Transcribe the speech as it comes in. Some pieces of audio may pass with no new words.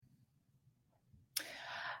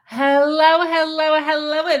Hello, hello,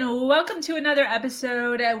 hello, and welcome to another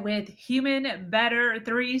episode with Human Better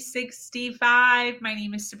 365. My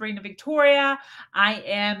name is Sabrina Victoria. I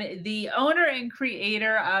am the owner and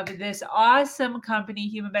creator of this awesome company,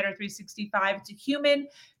 Human Better 365. It's a human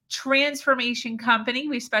transformation company.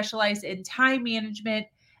 We specialize in time management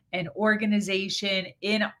and organization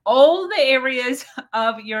in all the areas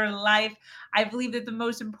of your life. I believe that the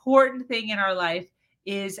most important thing in our life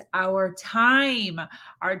is our time.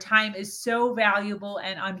 Our time is so valuable,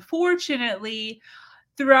 and unfortunately,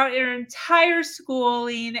 throughout our entire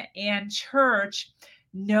schooling and church,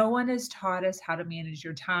 no one has taught us how to manage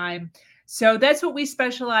your time. So that's what we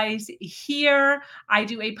specialize here. I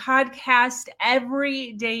do a podcast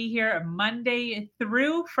every day here, Monday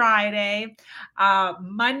through Friday.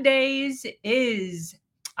 Mondays is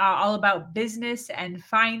all about business and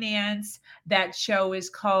finance. That show is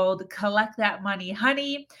called Collect That Money,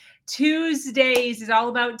 Honey. Tuesdays is all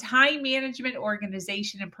about time management,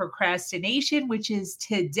 organization, and procrastination, which is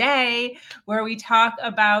today, where we talk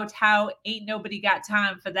about how ain't nobody got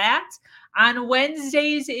time for that. On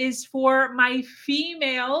Wednesdays is for my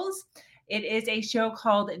females. It is a show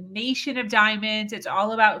called Nation of Diamonds. It's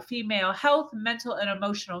all about female health, mental and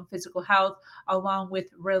emotional and physical health, along with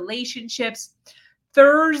relationships.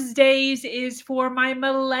 Thursdays is for my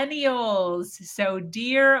millennials. So,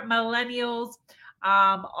 dear millennials,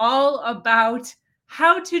 all about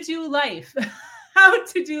how to do life, how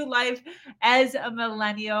to do life as a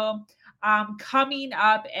millennial. Coming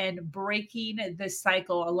up and breaking the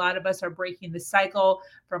cycle. A lot of us are breaking the cycle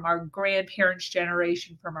from our grandparents'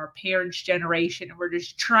 generation, from our parents' generation, and we're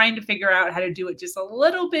just trying to figure out how to do it just a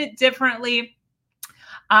little bit differently.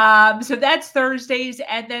 So that's Thursdays,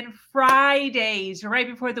 and then Fridays, right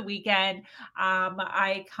before the weekend,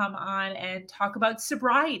 I come on and talk about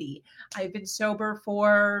sobriety. I've been sober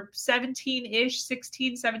for 17-ish,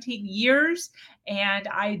 16, 17 years, and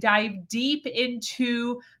I dive deep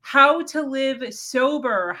into how to live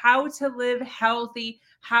sober, how to live healthy,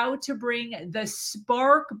 how to bring the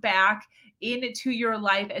spark back into your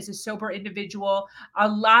life as a sober individual. A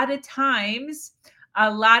lot of times,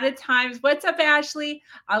 what's up, Ashley?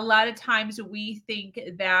 A lot of times we think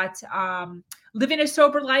that living a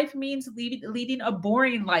sober life means leading a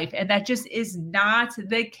boring life, and that just is not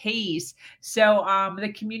the case. So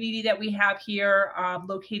the community that we have here,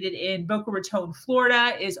 located in Boca Raton,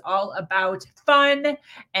 Florida, is all about fun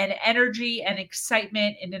and energy and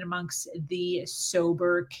excitement in and amongst the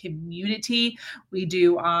sober community. We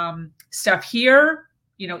do stuff here,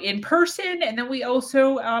 in person, and then we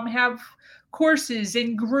also have courses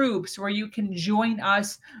and groups where you can join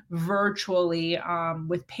us virtually,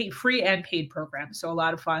 with free and paid programs. So a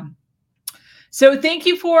lot of fun. So thank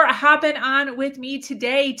you for hopping on with me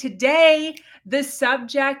today. Today, the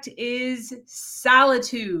subject is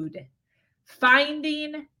solitude,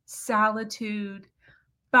 finding solitude,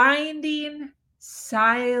 finding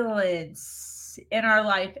silence in our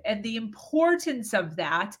life, and the importance of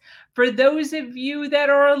that for those of you that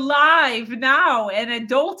are alive now and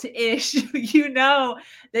adult-ish. You know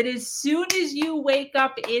that as soon as you wake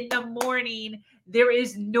up in the morning, there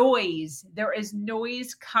is noise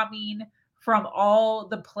coming from all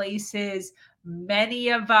the places. Many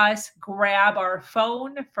of us grab our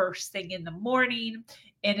phone first thing in the morning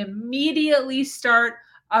and immediately start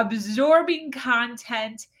absorbing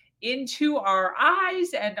content into our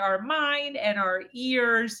eyes and our mind and our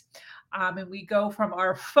ears. And we go from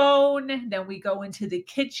our phone, then we go into the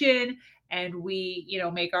kitchen and we,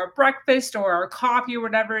 make our breakfast or our coffee or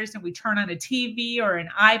whatever it is, and we turn on a TV or an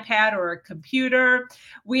iPad or a computer.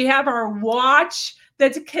 We have our watch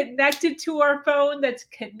that's connected to our phone, that's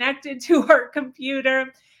connected to our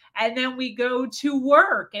computer. And then we go to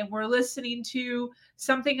work and we're listening to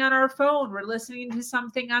something on our phone. We're listening to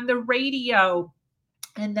something on the radio.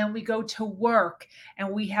 And then we go to work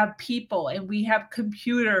and we have people and we have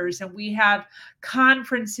computers and we have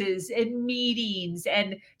conferences and meetings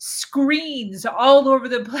and screens all over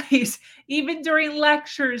the place. Even during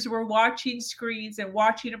lectures, we're watching screens and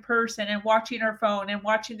watching a person and watching our phone and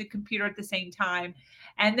watching the computer at the same time.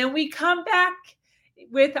 And then we come back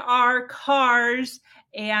with our cars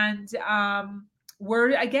and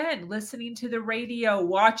we're again listening to the radio,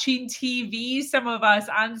 watching TV, some of us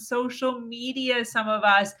on social media, some of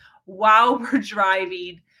us while we're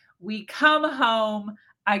driving. We come home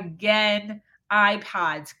again,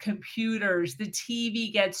 iPods, computers, the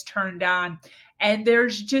TV gets turned on, and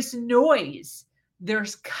there's just noise.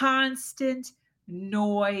 There's constant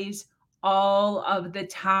noise all of the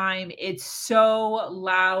time. It's so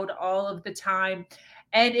loud all of the time.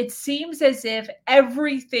 And it seems as if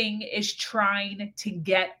everything is trying to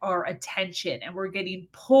get our attention, and we're getting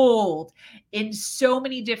pulled in so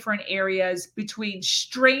many different areas between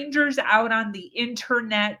strangers out on the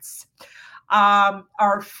internets,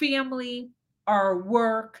 our family, our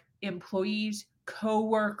work, employees,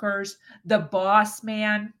 co-workers, the boss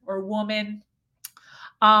man or woman,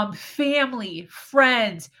 family,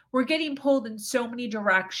 friends. We're getting pulled in so many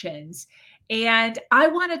directions. And I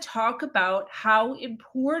want to talk about how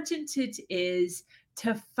important it is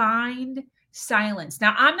to find silence.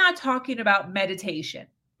 Now, I'm not talking about meditation.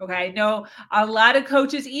 Okay. I know a lot of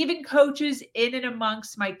coaches, even coaches in and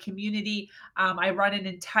amongst my community. I run an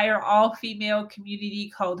entire all female community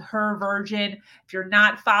called Her Virgin. If you're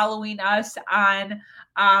not following us on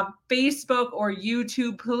Facebook or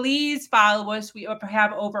YouTube, please follow us. We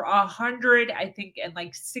have over 100, I think, and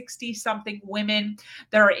like 60 something women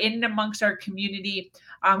that are in amongst our community,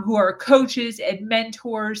 who are coaches and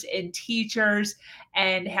mentors and teachers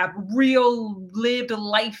and have real lived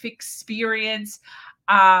life experience.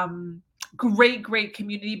 Great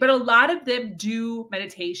community, but a lot of them do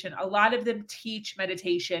meditation. A lot of them teach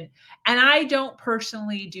meditation, and I don't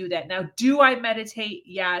personally do that. Now, do I meditate?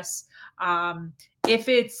 Yes. If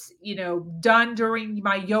it's, done during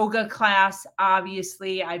my yoga class,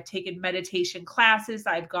 obviously I've taken meditation classes.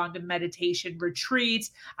 I've gone to meditation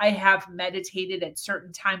retreats. I have meditated at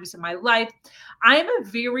certain times in my life. I'm a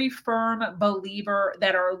very firm believer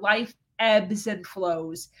that our life ebbs and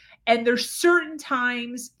flows. And there's certain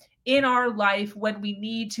times in our life when we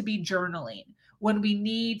need to be journaling, when we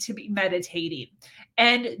need to be meditating.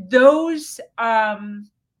 And those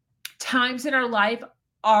times in our life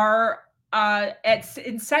are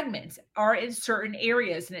in segments, are in certain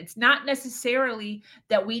areas. And it's not necessarily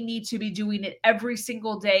that we need to be doing it every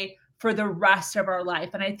single day for the rest of our life.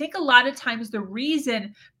 And I think a lot of times the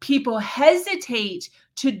reason people hesitate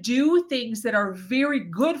to do things that are very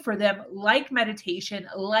good for them, like meditation,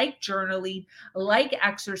 like journaling, like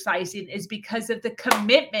exercising, is because of the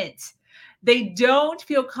commitment. They don't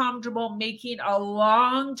feel comfortable making a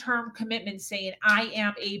long-term commitment saying, I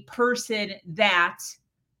am a person that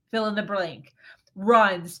fill in the blank,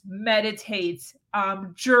 runs, meditates,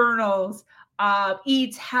 journals,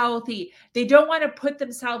 eats healthy. They don't want to put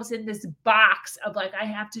themselves in this box of like, I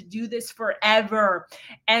have to do this forever.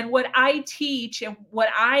 And what I teach and what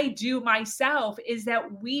I do myself is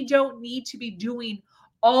that we don't need to be doing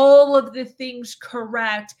all of the things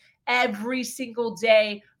correct every single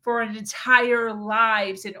day for an entire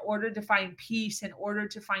lives in order to find peace, in order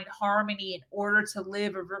to find harmony, in order to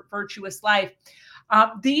live a virtuous life.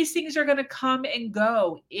 These things are going to come and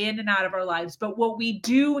go in and out of our lives. But what we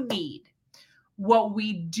do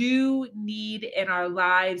need in our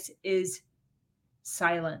lives is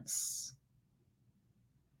silence.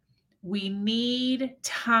 We need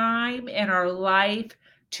time in our life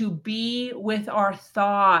to be with our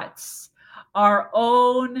thoughts, our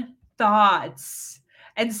own thoughts.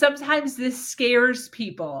 And sometimes this scares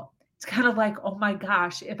people. It's kind of like, oh my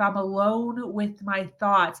gosh, if I'm alone with my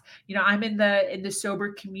thoughts, I'm in the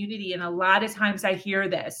sober community, and a lot of times I hear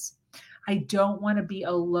this. I don't want to be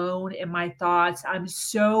alone in my thoughts. I'm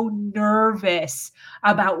so nervous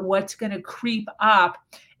about what's going to creep up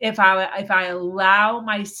if I allow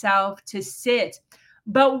myself to sit.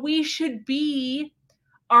 But we should be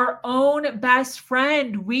our own best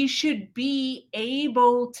friend. We should be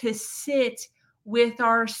able to sit with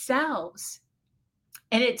ourselves.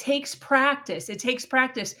 And it takes practice. It takes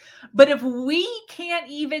practice. But if we can't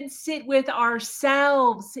even sit with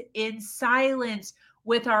ourselves in silence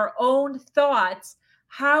with our own thoughts,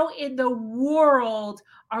 how in the world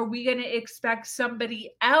are we going to expect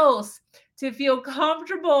somebody else to feel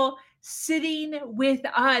comfortable sitting with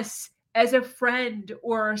us as a friend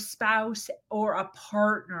or a spouse or a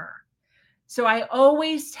partner? So I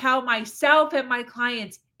always tell myself and my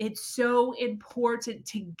clients, it's so important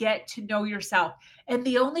to get to know yourself. And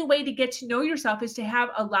the only way to get to know yourself is to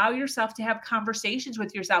allow yourself to have conversations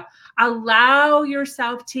with yourself. Allow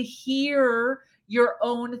yourself to hear your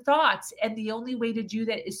own thoughts. And the only way to do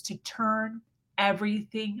that is to turn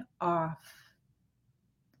everything off.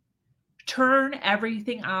 Turn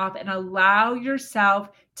everything off and allow yourself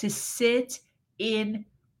to sit in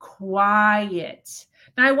quiet.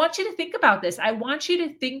 Now, I want you to think about this. I want you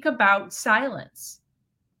to think about silence.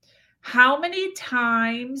 How many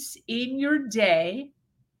times in your day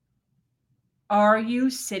are you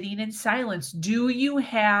sitting in silence? Do you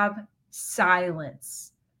have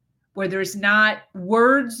silence where there's not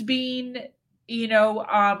words being,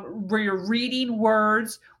 where you're reading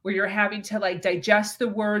words, where you're having to like digest the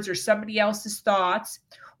words or somebody else's thoughts,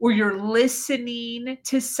 or you're listening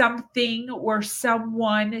to something or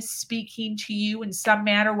someone speaking to you in some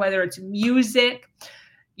manner, whether it's music,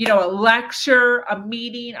 a lecture, a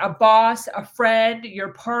meeting, a boss, a friend,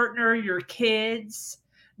 your partner, your kids.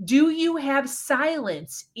 Do you have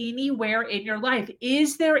silence anywhere in your life?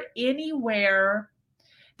 Is there anywhere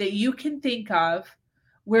that you can think of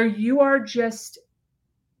where you are just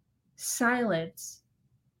silent?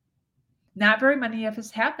 Not very many of us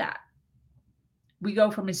have that. We go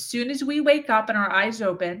from as soon as we wake up and our eyes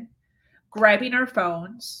open, grabbing our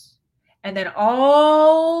phones, and then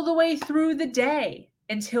all the way through the day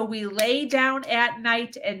until we lay down at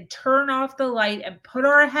night and turn off the light and put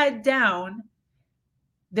our head down,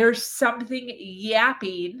 there's something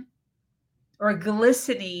yapping or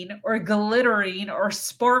glistening or glittering or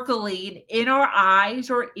sparkling in our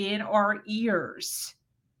eyes or in our ears.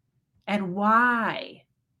 And why?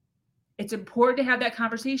 It's important to have that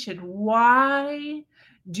conversation. Why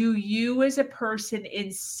do you as a person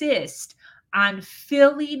insist on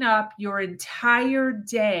filling up your entire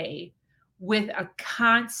day with a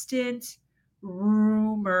constant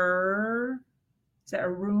rumor? Is that a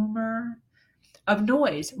rumor of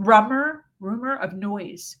noise? Rumor of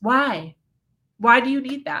noise. Why? Why do you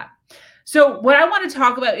need that? So what I want to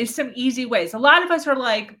talk about is some easy ways. A lot of us are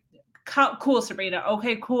like, cool, Sabrina.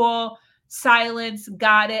 Okay, cool. Silence.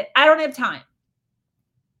 Got it. I don't have time.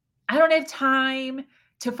 I don't have time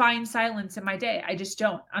to find silence in my day. I just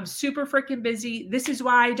don't. I'm super freaking busy. This is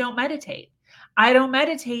why I don't meditate. I don't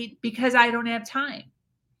meditate because I don't have time.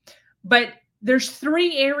 But there's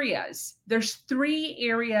three areas. There's three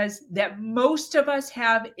areas that most of us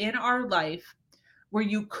have in our life where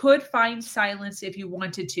you could find silence if you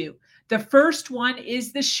wanted to. The first one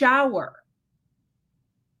is the shower.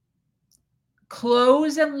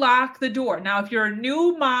 Close and lock the door. Now, if you're a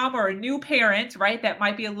new mom or a new parent, right, that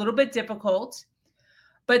might be a little bit difficult.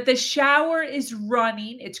 But the shower is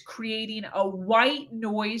running. It's creating a white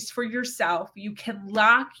noise for yourself. You can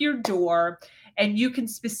lock your door and you can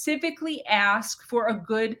specifically ask for a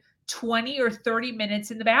good 20 or 30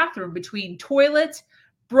 minutes in the bathroom between toilet,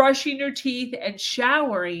 brushing your teeth, and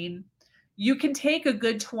showering. You can take a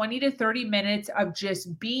good 20 to 30 minutes of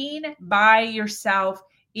just being by yourself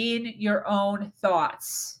in your own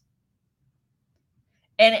thoughts.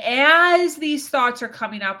 And as these thoughts are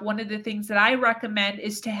coming up, one of the things that I recommend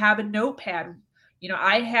is to have a notepad.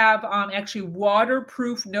 I have actually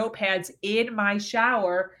waterproof notepads in my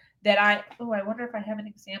shower that I wonder if I have an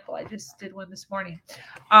example. I just did one this morning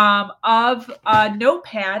of a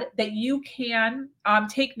notepad that you can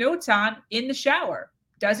take notes on in the shower.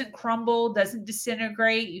 Doesn't crumble, doesn't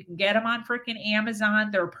disintegrate. You can get them on freaking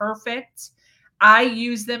Amazon. They're perfect. I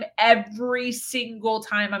use them every single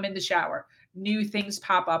time I'm in the shower. New things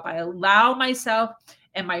pop up. I allow myself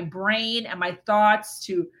and my brain and my thoughts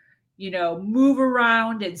to, move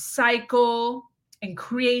around and cycle, and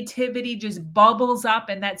creativity just bubbles up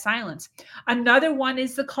in that silence. Another one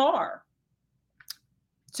is the car.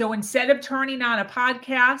 So instead of turning on a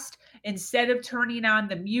podcast, instead of turning on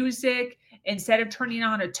the music, instead of turning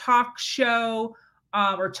on a talk show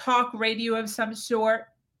or talk radio of some sort,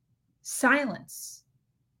 silence.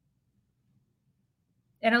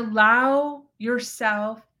 And allow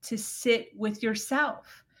yourself to sit with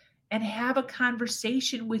yourself and have a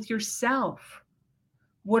conversation with yourself.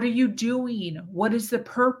 What are you doing? What is the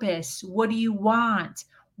purpose? What do you want?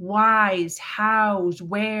 Whys, hows,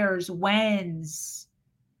 wheres, whens.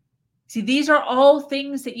 See, these are all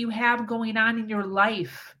things that you have going on in your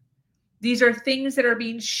life. These are things that are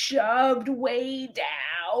being shoved way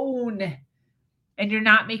down. And you're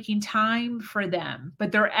not making time for them,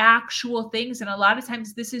 but they're actual things. And a lot of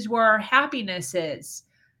times this is where our happiness is.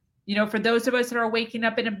 For those of us that are waking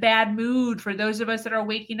up in a bad mood, for those of us that are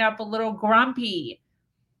waking up a little grumpy,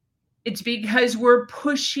 it's because we're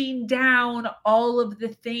pushing down all of the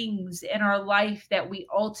things in our life that we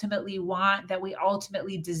ultimately want, that we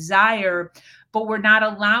ultimately desire, but we're not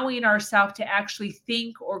allowing ourselves to actually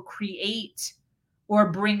think or create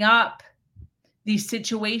or bring up these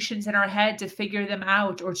situations in our head to figure them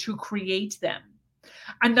out or to create them.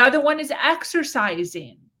 Another one is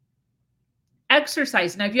exercising.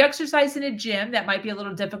 Exercise. Now, if you exercise in a gym, that might be a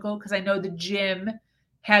little difficult because I know the gym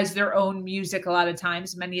has their own music a lot of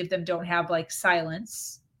times. Many of them don't have like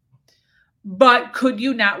silence. But could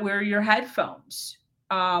you not wear your headphones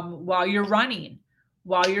while you're running,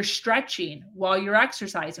 while you're stretching, while you're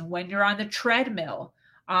exercising, when you're on the treadmill,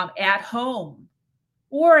 at home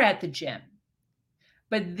or at the gym?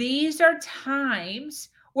 But these are times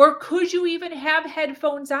Or could you even have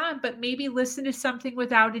headphones on, but maybe listen to something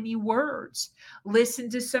without any words? Listen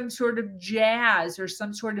to some sort of jazz or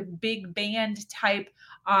some sort of big band type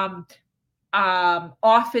um,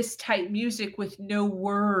 office type music with no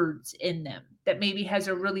words in them that maybe has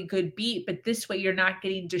a really good beat. But this way, you're not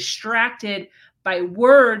getting distracted by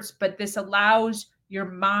words, but this allows your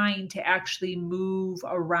mind to actually move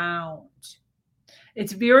around.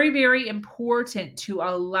 It's very, very important to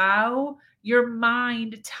allow your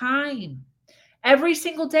mind time every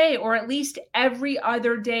single day, or at least every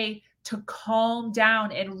other day, to calm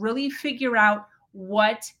down and really figure out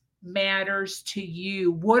what matters to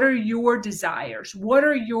you. What are your desires? What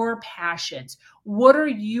are your passions? What are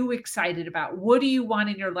you excited about? What do you want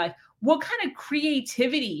in your life? What kind of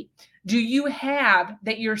creativity do you have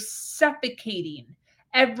that you're suffocating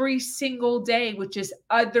every single day with just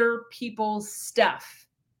other people's stuff?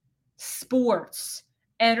 Sports,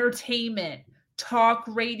 entertainment, talk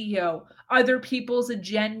radio, other people's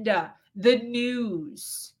agenda, the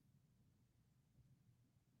news.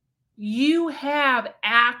 You have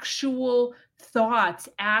actual thoughts,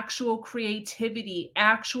 actual creativity,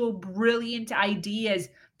 actual brilliant ideas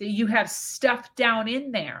that you have stuffed down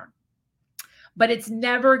in there. But it's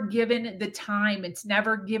never given the time, it's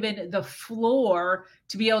never given the floor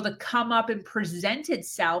to be able to come up and present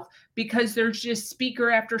itself, because there's just speaker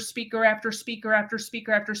after speaker after speaker after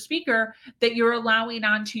speaker after speaker that you're allowing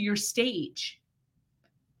onto your stage.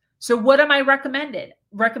 So what am I recommending?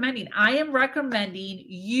 I am recommending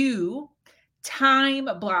you time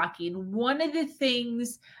blocking. One of the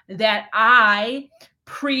things that I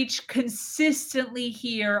preach consistently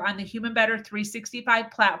here on the Human Better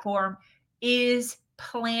 365 platform is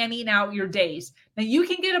planning out your days. Now, you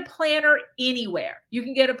can get a planner anywhere. You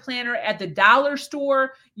can get a planner at the dollar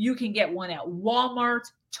store. You can get one at Walmart,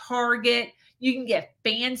 Target. You can get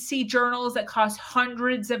fancy journals that cost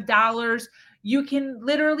hundreds of dollars. You can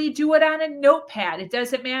literally do it on a notepad. It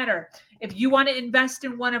doesn't matter. If you want to invest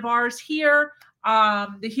in one of ours here,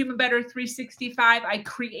 the Human Better 365, I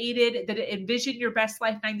created the Envision Your Best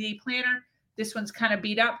Life 90-day planner. This one's kind of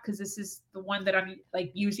beat up because this is the one that I'm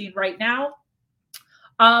like using right now.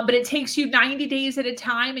 But it takes you 90 days at a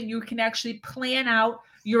time, and you can actually plan out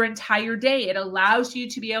your entire day. It allows you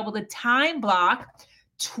to be able to time block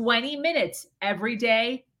 20 minutes every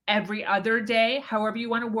day, every other day, however you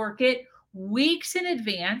want to work it, weeks in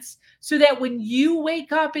advance, so that when you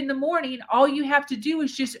wake up in the morning, all you have to do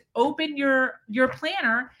is just open your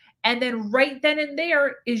planner, and then right then and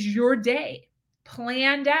there is your day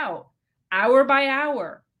planned out, hour by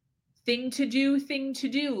hour, thing to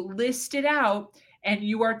do, list it out. And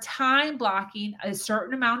you are time blocking a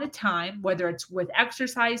certain amount of time, whether it's with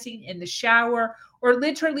exercising, in the shower, or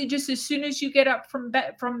literally just as soon as you get up from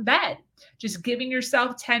bed, just giving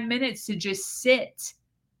yourself 10 minutes to just sit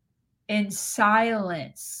in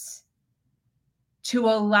silence, to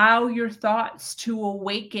allow your thoughts to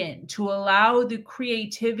awaken, to allow the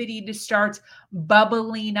creativity to start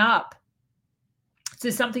bubbling up.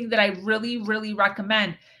 This is something that I really, really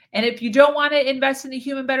recommend. And if you don't want to invest in the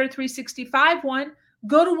Human Better 365 one,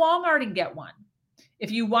 go to Walmart and get one.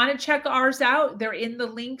 If you want to check ours out, they're in the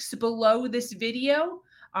links below this video.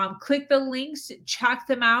 Click the links, check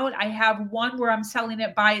them out. I have one where I'm selling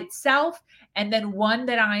it by itself, and then one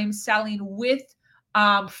that I'm selling with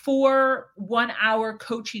 4 1-hour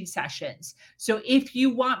coaching sessions. So if you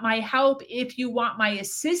want my help, if you want my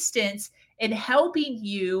assistance in helping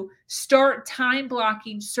you start time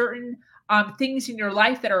blocking certain things in your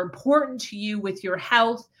life that are important to you, with your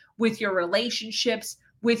health, with your relationships,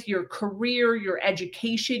 with your career, your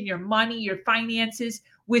education, your money, your finances,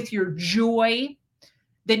 with your joy,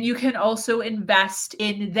 then you can also invest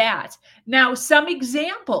in that. Now, some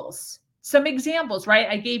examples, right?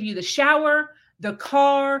 I gave you the shower, the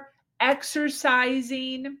car,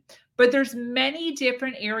 exercising, but there's many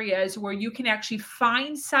different areas where you can actually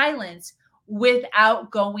find silence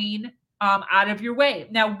without going out of your way.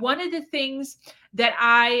 Now, one of the things that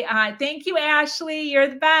thank you, Ashley, you're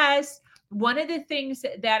the best. One of the things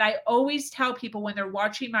that I always tell people when they're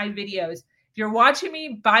watching my videos, if you're watching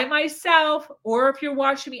me by myself or if you're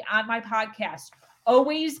watching me on my podcast,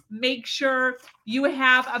 always make sure you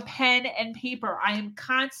have a pen and paper. I am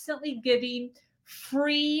constantly giving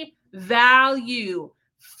free value,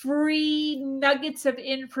 free nuggets of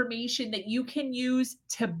information that you can use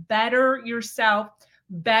to better yourself,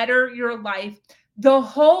 better your life. The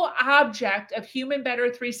whole object of Human Better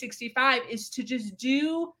 365 is to just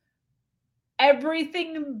do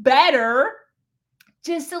everything better,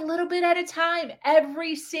 just a little bit at a time,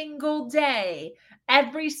 every single day,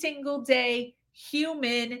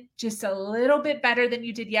 human, just a little bit better than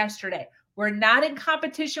you did yesterday. We're not in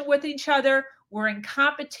competition with each other. We're in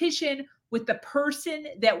competition with the person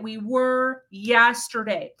that we were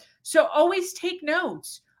yesterday. So always take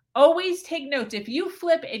notes. Always take notes. If you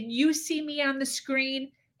flip and you see me on the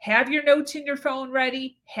screen, have your notes in your phone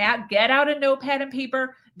ready. Get out a notepad and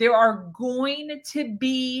paper. There are going to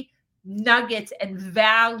be nuggets and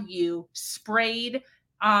value sprayed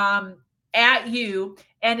at you.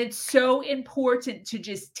 And it's so important to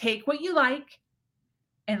just take what you like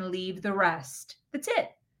and leave the rest. That's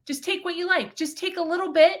it. Just take what you like. Just take a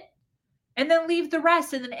little bit and then leave the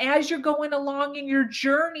rest. And then as you're going along in your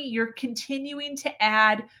journey, you're continuing to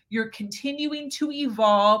add, you're continuing to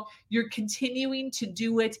evolve, you're continuing to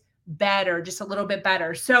do it better, just a little bit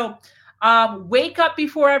better. So wake up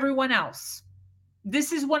before everyone else.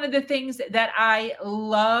 This is one of the things that I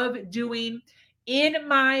love doing in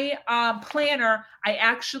my planner.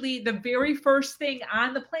 The very first thing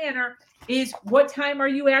on the planner is, what time are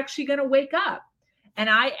you actually going to wake up? And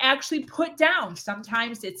I actually put down,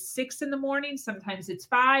 sometimes it's 6 in the morning, sometimes it's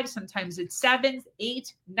 5, sometimes it's 7,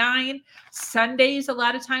 8, 9. Sundays, a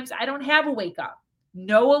lot of times I don't have a wake up,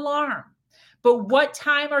 no alarm. But what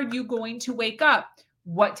time are you going to wake up?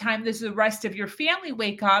 What time does the rest of your family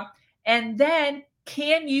wake up? And then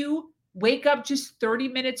can you wake up just 30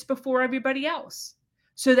 minutes before everybody else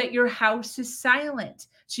so that your house is silent?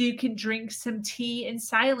 So you can drink some tea in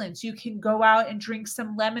silence. You can go out and drink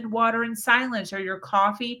some lemon water in silence, or your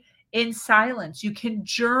coffee in silence. You can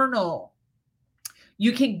journal.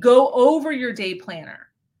 You can go over your day planner.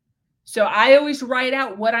 So I always write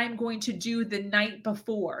out what I'm going to do the night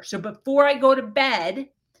before. So before I go to bed,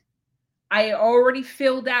 I already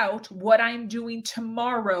filled out what I'm doing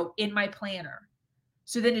tomorrow in my planner.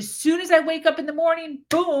 So then as soon as I wake up in the morning,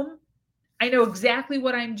 boom, I know exactly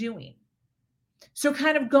what I'm doing. So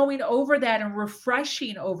kind of going over that and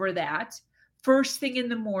refreshing over that first thing in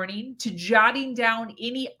the morning, to jotting down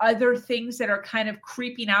any other things that are kind of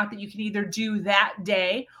creeping out that you can either do that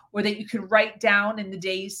day or that you can write down in the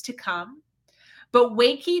days to come. But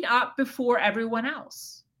waking up before everyone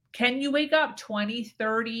else. Can you wake up 20,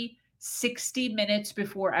 30, 60 minutes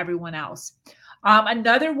before everyone else?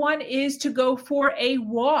 Another one is to go for a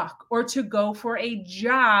walk or to go for a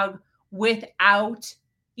jog without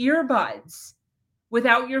earbuds,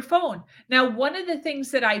 without your phone. Now, one of the things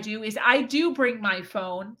that I do is I do bring my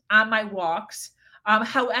phone on my walks.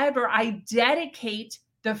 However, I dedicate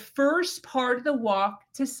the first part of the walk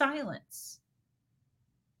to silence.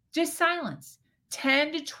 Just silence.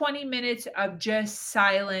 10 to 20 minutes of just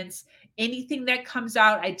silence. Anything that comes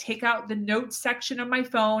out, I take out the notes section of my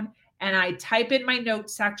phone and I type in my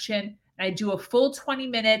notes section, and I do a full 20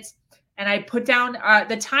 minutes, and I put down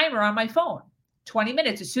the timer on my phone, 20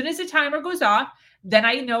 minutes. As soon as the timer goes off, then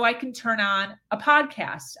I know I can turn on a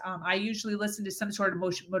podcast. I usually listen to some sort of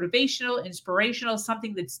motivational, inspirational,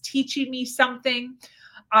 something that's teaching me something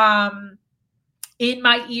in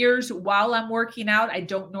my ears while I'm working out. I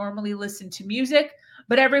don't normally listen to music,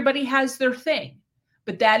 but everybody has their thing.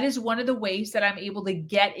 But that is one of the ways that I'm able to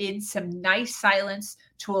get in some nice silence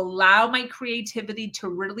to allow my creativity to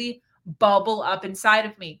really bubble up inside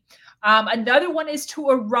of me. Another one is to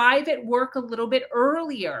arrive at work a little bit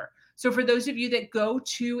earlier. So for those of you that go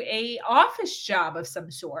to a office job of some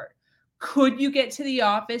sort, could you get to the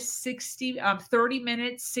office 30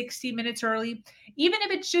 minutes, 60 minutes early, even if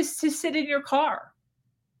it's just to sit in your car?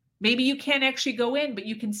 Maybe you can't actually go in, but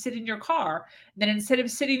you can sit in your car. Then instead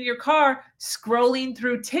of sitting in your car scrolling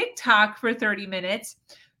through TikTok for 30 minutes,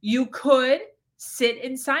 you could sit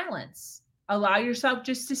in silence. Allow yourself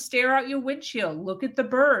just to stare out your windshield, look at the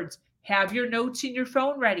birds, have your notes in your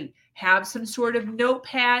phone ready, have some sort of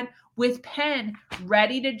notepad with pen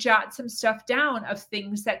ready to jot some stuff down of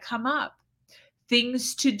things that come up,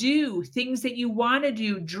 things to do, things that you want to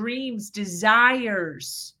do, dreams,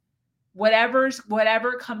 desires.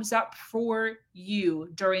 Whatever comes up for you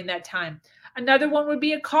during that time. Another one would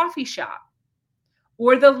be a coffee shop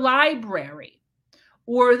or the library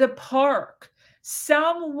or the park,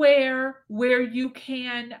 somewhere where you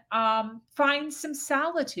can find some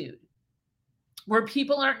solitude, where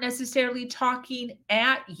people aren't necessarily talking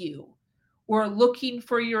at you or looking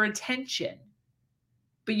for your attention,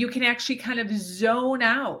 but you can actually kind of zone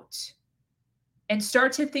out and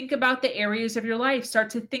start to think about the areas of your life. Start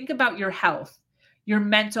to think about your health, your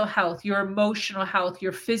mental health, your emotional health,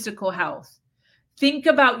 your physical health. Think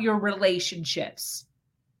about your relationships,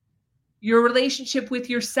 your relationship with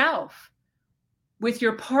yourself, with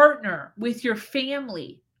your partner, with your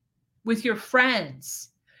family, with your friends.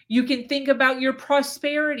 You can think about your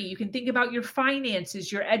prosperity. You can think about your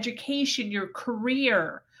finances, your education, your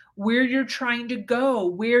career, where you're trying to go,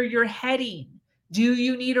 where you're heading. Do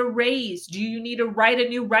you need a raise? Do you need to write a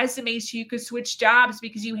new resume so you could switch jobs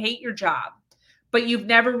because you hate your job, but you've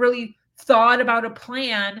never really thought about a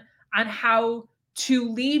plan on how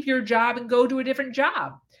to leave your job and go to a different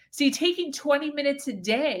job? See, taking 20 minutes a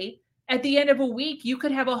day at the end of a week, you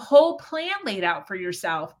could have a whole plan laid out for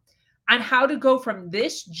yourself on how to go from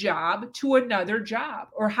this job to another job,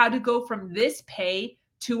 or how to go from this pay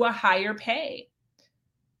to a higher pay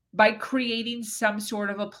by creating some sort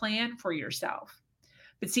of a plan for yourself.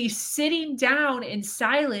 But see, sitting down in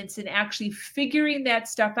silence and actually figuring that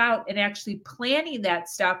stuff out and actually planning that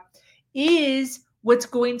stuff is what's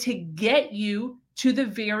going to get you to the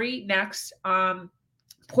very next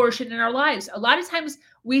portion in our lives. A lot of times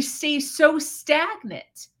we stay so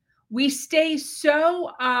stagnant. We stay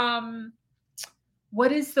so,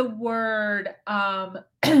 what is the word?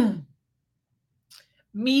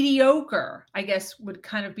 Mediocre, I guess would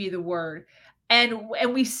kind of be the word. And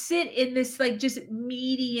we sit in this like just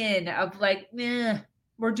median of like,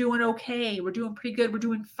 we're doing okay. We're doing pretty good. We're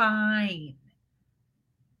doing fine.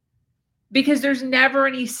 Because there's never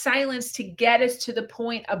any silence to get us to the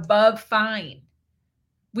point above fine.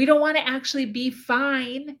 We don't want to actually be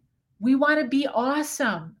fine. We want to be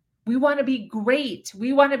awesome. We want to be great.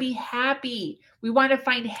 We want to be happy. We want to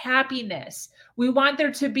find happiness. We want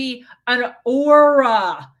there to be an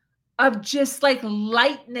aura of just like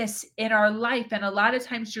lightness in our life. And a lot of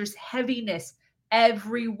times there's heaviness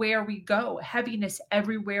everywhere we go. Heaviness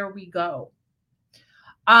everywhere we go.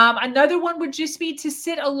 Another one would just be to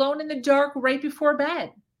sit alone in the dark right before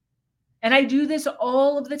bed. And I do this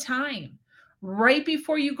all of the time. Right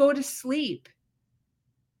before you go to sleep,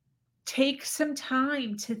 take some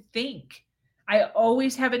time to think. I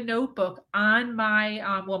always have a notebook on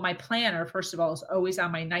my, my planner, first of all, is always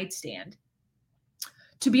on my nightstand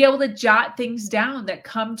to be able to jot things down that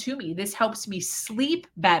come to me. This helps me sleep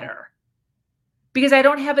better because I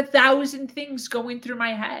don't have 1,000 things going through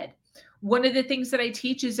my head. One of the things that I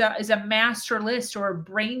teach is a master list or a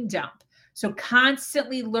brain dump. So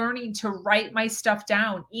constantly learning to write my stuff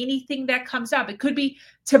down, anything that comes up. It could be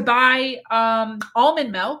to buy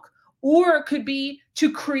almond milk, or it could be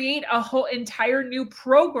to create a whole entire new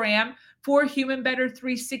program for Human Better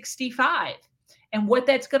 365 and what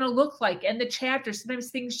that's going to look like and the chapters. Sometimes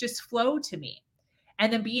things just flow to me.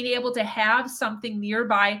 And then being able to have something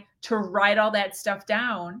nearby to write all that stuff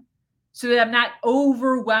down so that I'm not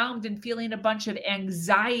overwhelmed and feeling a bunch of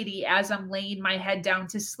anxiety as I'm laying my head down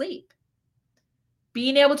to sleep.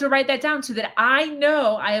 Being able to write that down so that I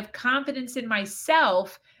know I have confidence in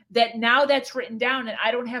myself that now that's written down and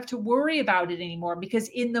I don't have to worry about it anymore, because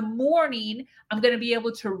in the morning, I'm going to be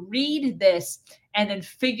able to read this and then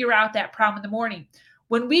figure out that problem in the morning.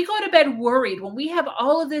 When we go to bed worried, when we have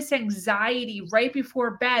all of this anxiety right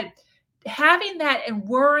before bed, having that and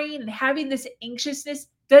worrying and having this anxiousness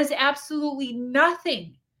does absolutely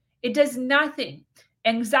nothing. It does nothing.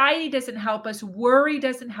 Anxiety doesn't help us. Worry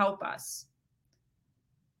doesn't help us.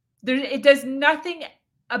 It does nothing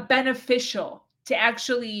beneficial to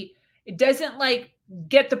actually, it doesn't like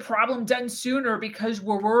get the problem done sooner because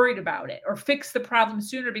we're worried about it, or fix the problem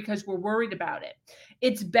sooner because we're worried about it.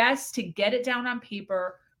 It's best to get it down on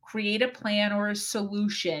paper, create a plan or a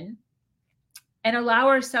solution, and allow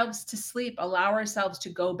ourselves to sleep, allow ourselves to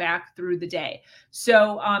go back through the day.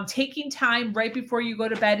 So taking time right before you go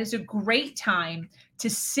to bed is a great time to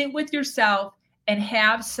sit with yourself and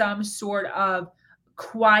have some sort of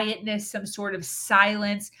quietness, some sort of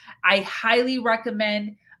silence. I highly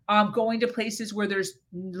recommend going to places where there's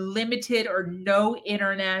limited or no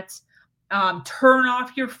internet. Turn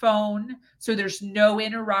off your phone so there's no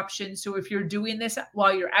interruption. So if you're doing this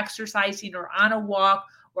while you're exercising or on a walk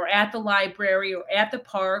or at the library or at the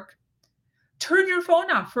park, turn your phone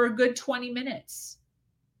off for a good 20 minutes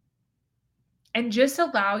and just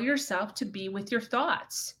allow yourself to be with your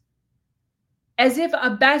thoughts. As if a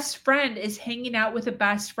best friend is hanging out with a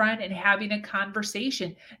best friend and having a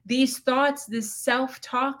conversation. These thoughts, this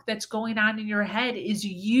self-talk that's going on in your head is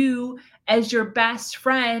you as your best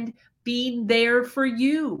friend being there for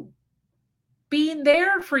you. Being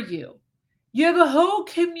there for you. You have a whole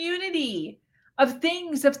community of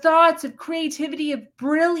things, of thoughts, of creativity, of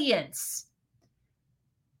brilliance.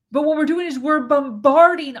 But what we're doing is we're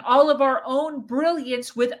bombarding all of our own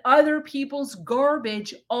brilliance with other people's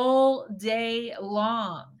garbage all day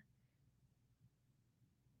long.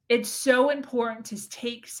 It's so important to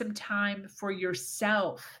take some time for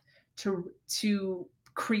yourself to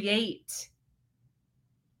create.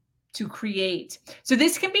 So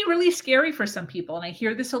this can be really scary for some people. And I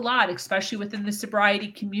hear this a lot, especially within the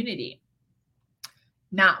sobriety community.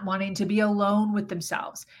 Not wanting to be alone with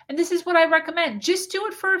themselves. And this is what I recommend. Just do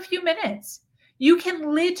it for a few minutes. You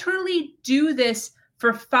can literally do this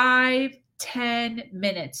for 5-10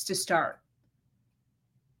 minutes to start.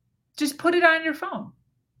 Just put it on your phone,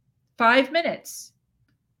 5 minutes,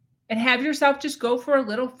 and have yourself just go for a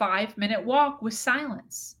little 5-minute walk with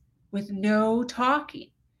silence, with no talking.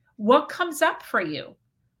 What comes up for you?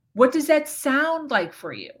 What does that sound like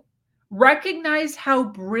for you? Recognize how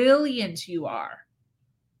brilliant you are.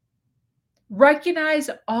 Recognize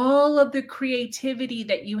all of the creativity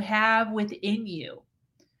that you have within you.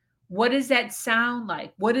 What does that sound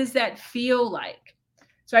like? What does that feel like?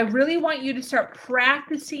 So I really want you to start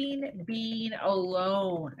practicing being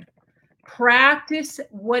alone. Practice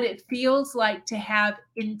what it feels like to have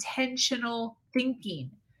intentional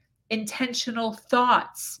thinking, intentional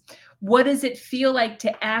thoughts. What does it feel like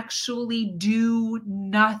to actually do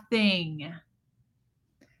nothing?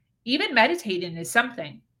 Even meditating is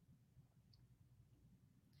something.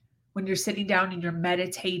 When you're sitting down and you're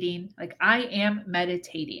meditating, like I am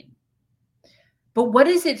meditating. But what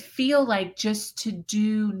does it feel like just to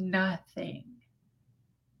do nothing?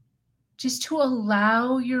 Just to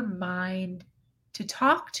allow your mind to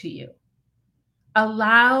talk to you.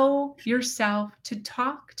 Allow yourself to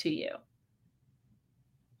talk to you.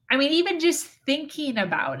 I mean, even just thinking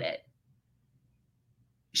about it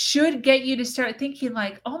should get you to start thinking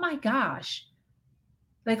like, oh my gosh,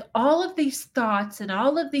 like all of these thoughts and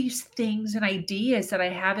all of these things and ideas that I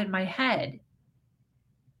have in my head,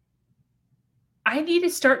 I need to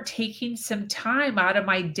start taking some time out of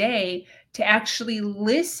my day to actually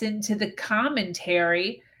listen to the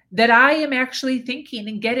commentary that I am actually thinking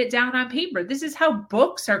and get it down on paper. This is how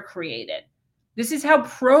books are created. This is how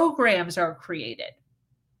programs are created.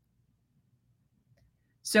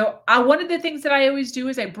 So one of the things that I always do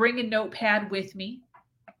is I bring a notepad with me.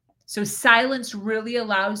 So silence really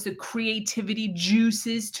allows the creativity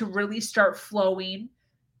juices to really start flowing,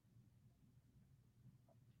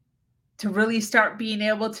 to really start being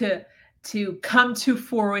able to come to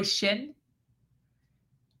fruition.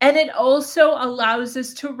 And it also allows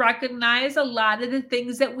us to recognize a lot of the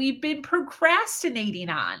things that we've been procrastinating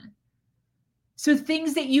on. So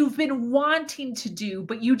things that you've been wanting to do,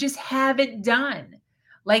 but you just haven't done,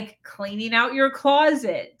 like cleaning out your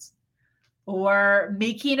closet or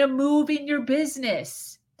making a move in your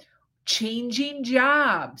business, changing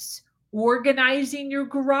jobs, organizing your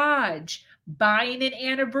garage, buying an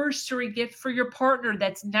anniversary gift for your partner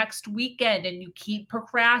that's next weekend and you keep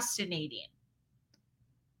procrastinating,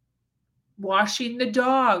 washing the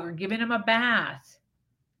dog or giving him a bath,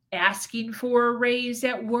 asking for a raise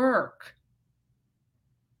at work.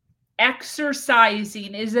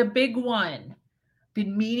 Exercising is a big one.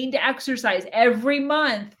 Been meaning to exercise every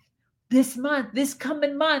month. This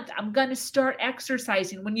coming month, I'm going to start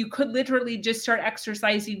exercising when you could literally just start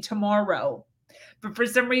exercising tomorrow. But for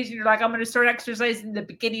some reason, you're like, I'm going to start exercising at the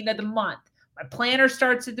beginning of the month. My planner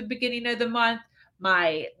starts at the beginning of the month.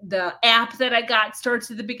 The app that I got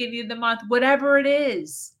starts at the beginning of the month. Whatever it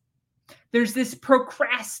is, there's this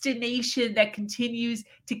procrastination that continues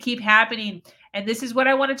to keep happening. And this is what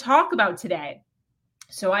I want to talk about today.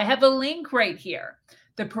 So I have a link right here.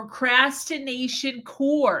 The procrastination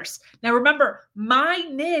course. Now, remember, my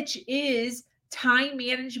niche is time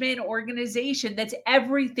management and organization. That's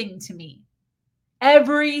everything to me.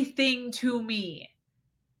 Everything to me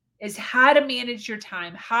is how to manage your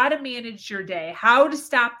time, how to manage your day, how to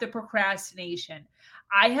stop the procrastination.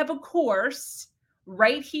 I have a course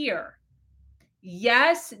right here.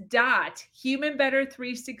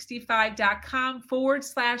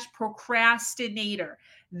 yes.humanbetter365.com/procrastinator.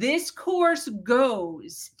 This course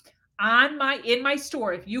goes in my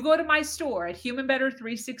store. If you go to my store at Human Better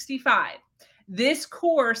 365, this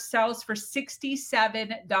course sells for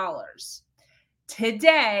 $67.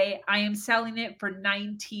 Today, I am selling it for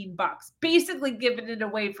 $19, basically giving it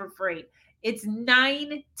away for free. It's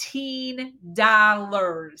 $19.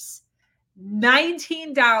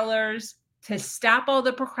 $19 to stop all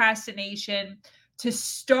the procrastination, to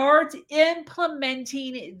start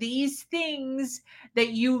implementing these things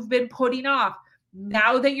that you've been putting off.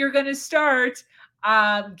 Now that you're going to start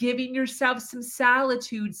giving yourself some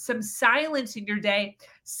solitude, some silence in your day,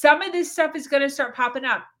 some of this stuff is going to start popping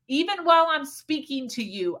up. Even while I'm speaking to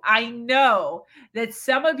you, I know that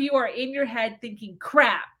some of you are in your head thinking,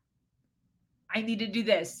 crap, I need to do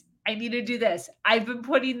this. I need to do this. I've been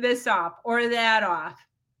putting this off or that off.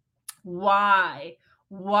 Why?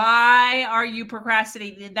 Why are you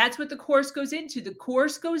procrastinating? And that's what the course goes into. The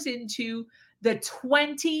course goes into the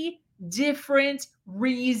 20 different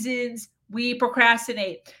reasons we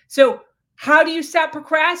procrastinate. So how do you stop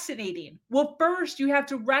procrastinating? Well, first you have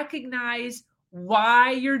to recognize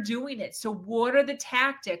why you're doing it. So what are the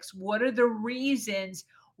tactics? What are the reasons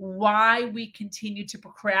why we continue to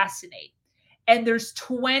procrastinate? And there's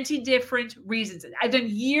 20 different reasons. I've done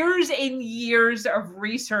years and years of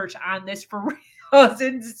research on this for real. It's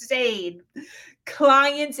insane.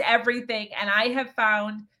 Clients, everything. And I have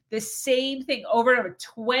found the same thing over and over,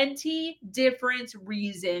 20 different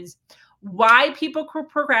reasons why people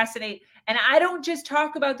procrastinate. And I don't just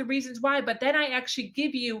talk about the reasons why, but then I actually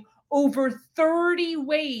give you over 30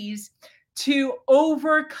 ways to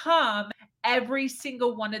overcome every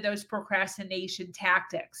single one of those procrastination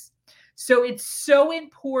tactics. So it's so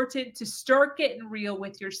important to start getting real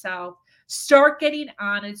with yourself, start getting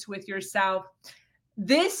honest with yourself.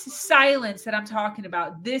 This silence that I'm talking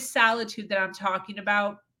about, this solitude that I'm talking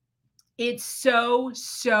about, it's so,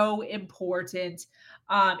 so important.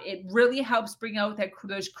 It really helps bring out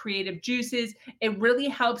those creative juices. It really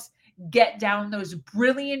helps get down those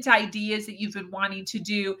brilliant ideas that you've been wanting to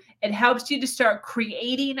do. It helps you to start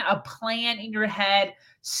creating a plan in your head,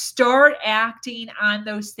 start acting on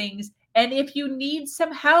those things. And if you need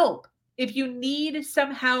some help,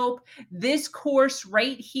 this course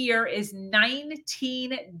right here is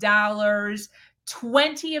 $19.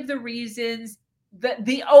 20 of the reasons,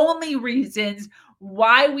 the only reasons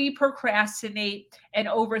why we procrastinate, and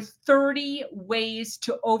over 30 ways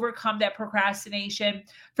to overcome that procrastination.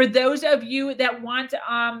 For those of you that want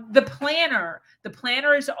the planner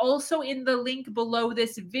is also in the link below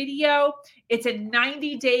this video. It's a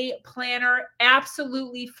 90-day planner,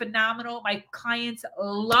 absolutely phenomenal. My clients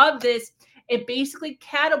love this. It basically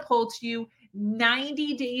catapults you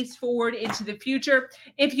 90 days forward into the future.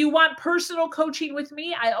 If you want personal coaching with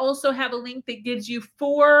me, I also have a link that gives you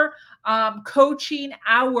 4 coaching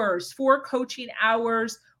hours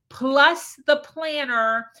plus the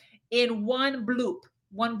planner in one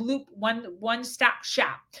stop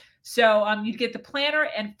shop. So you get the planner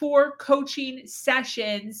and 4 coaching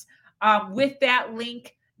sessions with that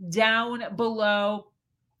link down below.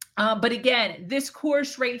 But again, this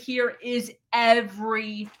course right here is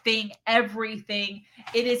everything.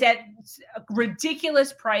 It is at a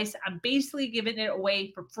ridiculous price. I'm basically giving it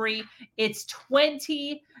away for free. It's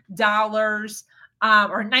 $20 or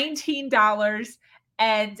 $19,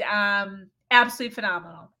 and absolutely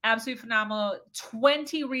phenomenal.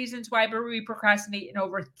 20 reasons why we procrastinate and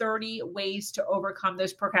over 30 ways to overcome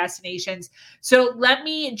those procrastinations. So let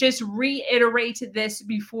me just reiterate this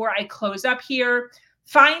before I close up here.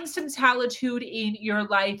 Find some solitude in your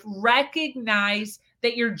life. Recognize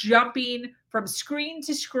that you're jumping from screen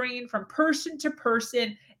to screen, from person to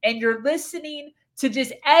person, and you're listening to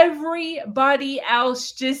just everybody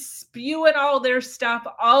else just spewing all their stuff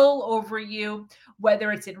all over you,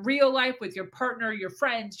 whether it's in real life with your partner, your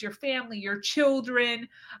friends, your family, your children,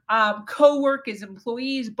 co-workers,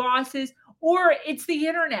 employees, bosses, or it's the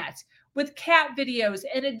internet with cat videos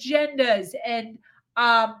and agendas and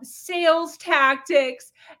sales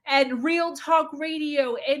tactics and real talk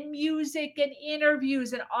radio and music and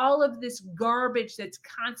interviews and all of this garbage that's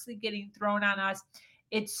constantly getting thrown on us.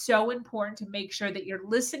 It's so important to make sure that you're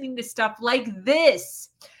listening to stuff like this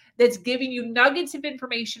that's giving you nuggets of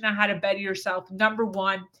information on how to better yourself, number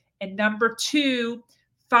 1. And number 2,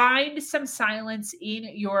 find some silence in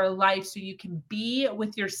your life so you can be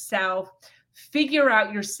with yourself, figure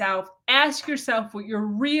out yourself, ask yourself what your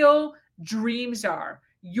real dreams are,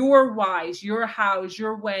 your whys, your hows,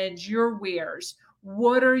 your whens, your wheres.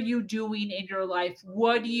 What are you doing in your life?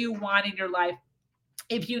 What do you want in your life?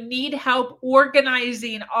 If you need help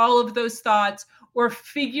organizing all of those thoughts or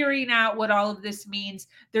figuring out what all of this means,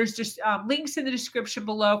 there's just links in the description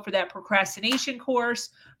below for that procrastination course,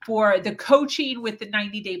 for the coaching with the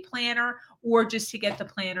 90-day planner, or just to get the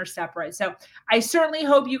planner separate. So I certainly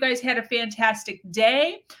hope you guys had a fantastic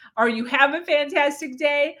day, or you have a fantastic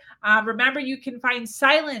day. Remember, you can find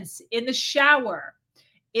silence in the shower,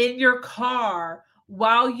 in your car,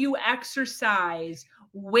 while you exercise,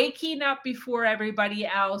 waking up before everybody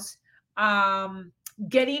else,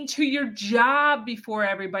 getting to your job before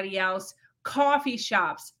everybody else, coffee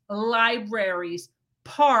shops, libraries,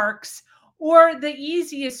 parks, or the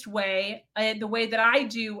easiest way, and the way that I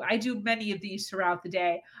do many of these throughout the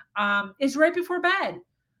day, is right before bed.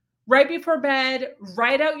 Right before bed,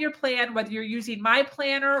 write out your plan, whether you're using my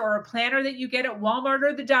planner or a planner that you get at Walmart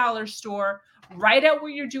or the dollar store. Write out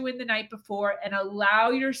what you're doing the night before and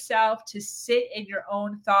allow yourself to sit in your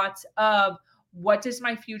own thoughts of, what does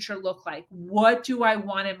my future look like? What do I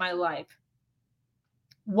want in my life?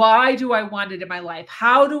 Why do I want it in my life?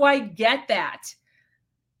 How do I get that?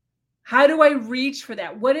 How do I reach for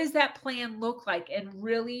that? What does that plan look like? And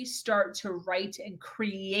really start to write and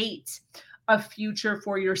create a future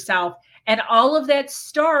for yourself. And all of that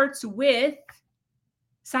starts with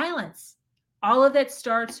silence. All of that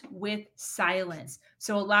starts with silence.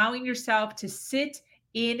 So allowing yourself to sit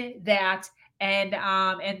in that and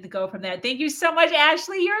go from that. Thank you so much,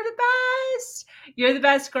 Ashley. You're the best. You're the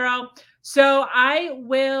best, girl. So I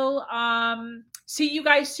will see you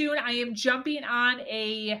guys soon. I am jumping on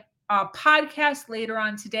a podcast later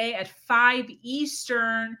on today at 5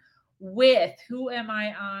 Eastern with who am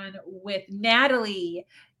I on with? Natalie.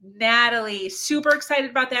 Super excited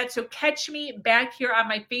about that. So catch me back here on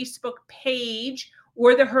my Facebook page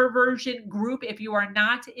or the Her Version group if you are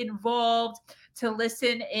not involved to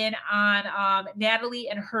listen in on Natalie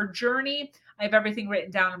and her journey. I have everything written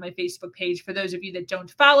down on my Facebook page for those of you that don't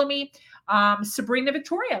follow me. Sabrina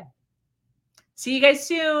Victoria. See you guys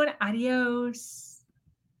soon. Adios.